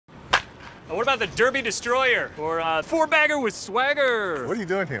What about the Derby Destroyer? Or four-bagger with swagger? What are you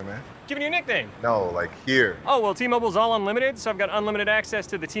doing here, man? Giving you a nickname. No, like here. Oh, well, T-Mobile's all unlimited, so I've got unlimited access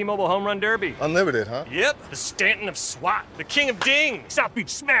to the T-Mobile Home Run Derby. Unlimited, huh? Yep. The Stanton of SWAT. The King of Ding. South Beach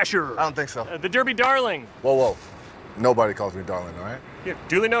Smasher. I don't think so. The Derby Darling. Whoa, whoa. Nobody calls me darling, all right? Yeah,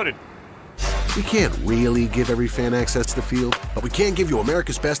 duly noted. We can't really give every fan access to the field, but we can give you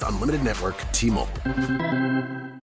America's best unlimited network, T-Mobile.